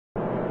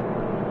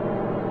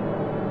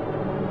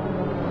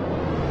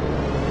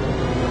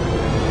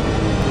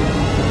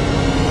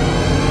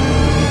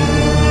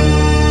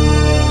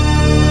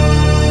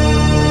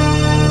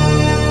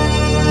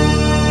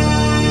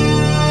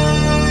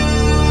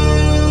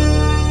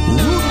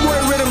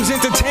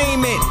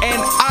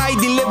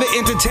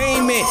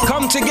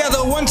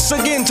together once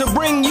again to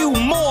bring you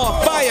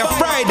Moah Fiyah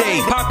Friday,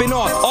 popping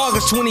off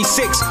August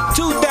 26,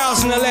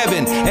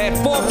 2011 at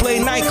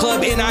Foreplay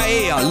Nightclub in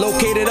IA,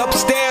 located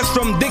upstairs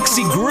from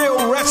Dixie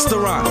Grill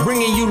Restaurant,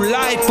 bringing you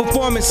live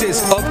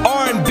performances of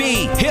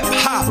R&B,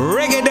 hip-hop,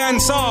 reggae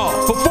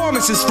dancehall,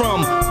 performances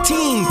from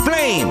Team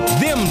Flame,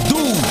 Them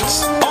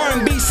Dudes,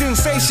 R&B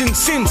sensation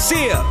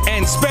Sincere,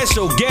 and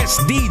special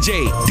guest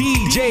DJ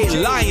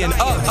Lion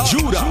of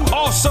Judah.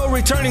 Also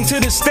returning to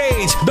the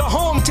stage, the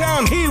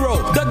hometown hero,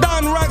 the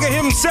Don REGGAE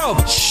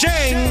himself,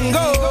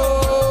 Shango.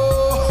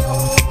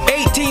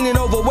 18 and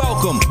over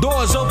welcome.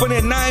 Doors open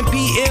at 9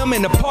 p.m.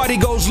 and the party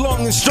goes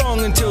long and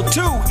strong until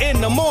 2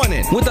 in the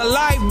morning, with a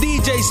live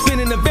DJ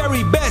spinning the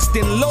very best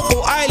in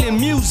local island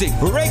music,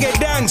 reggae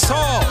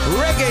dancehall,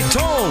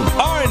 reggaeton,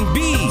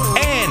 R&B,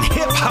 and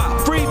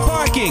hip-hop. Free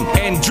parking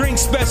and drink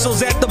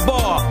specials at the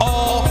bar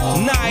all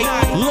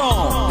night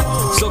long.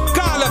 So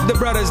call up the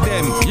brothers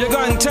them. You're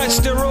gonna touch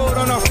the road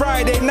on a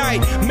Friday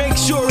night. Make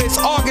sure it's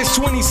August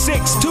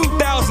 26,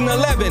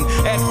 2011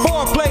 at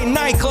Foreplay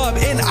Nightclub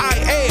in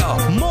IA.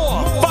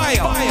 Moah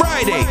Fiyah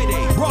Friday.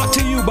 Brought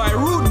to you by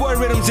Rude Boy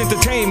Rhythms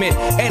Entertainment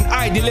and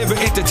I Deliver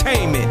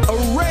Entertainment. A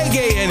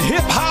reggae and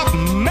hip hop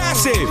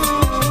massive.